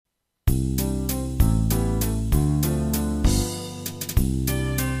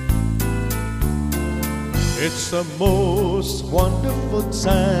It's the most wonderful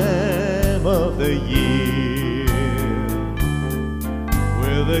time of the year,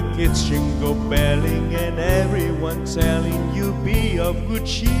 where the kids jingle belling and everyone telling you be of good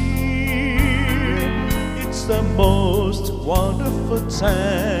cheer. It's the most wonderful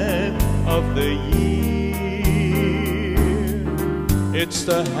time of the year. It's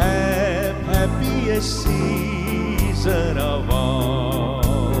the happiest season of all,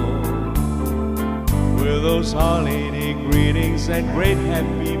 with those holiday greetings and great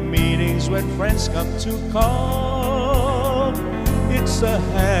happy meetings when friends come to call. It's the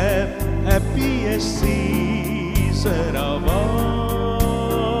happiest season of all.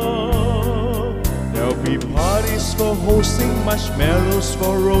 There'll be parties for hosting, marshmallows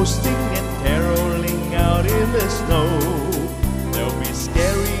for roasting, and caroling out in the snow. There'll be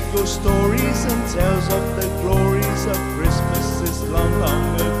scary ghost stories and tales of the glories of Christmases long,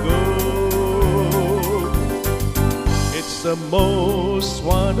 long ago. It's the most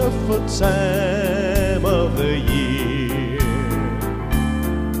wonderful time of the year.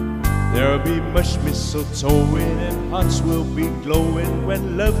 There'll be much mistletoeing and hearts will be glowing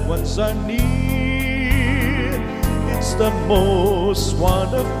when loved ones are near. It's the most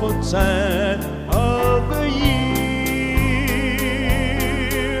wonderful time of the year.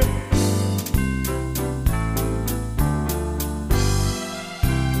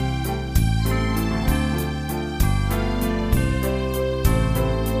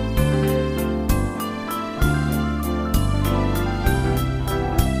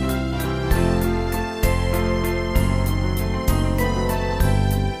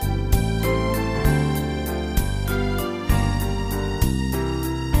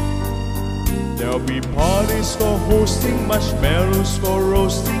 There'll be parties for hosting, marshmallows for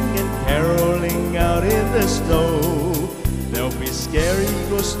roasting, and caroling out in the snow. There'll be scary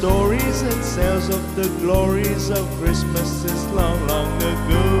ghost stories and tales of the glories of Christmases long, long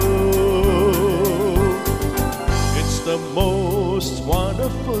ago. It's the most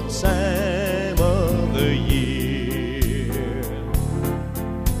wonderful time of the year.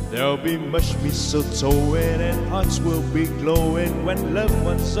 There'll be much mistletoeing and hearts will be glowing when loved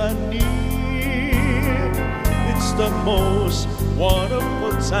ones are near. It's the most wonderful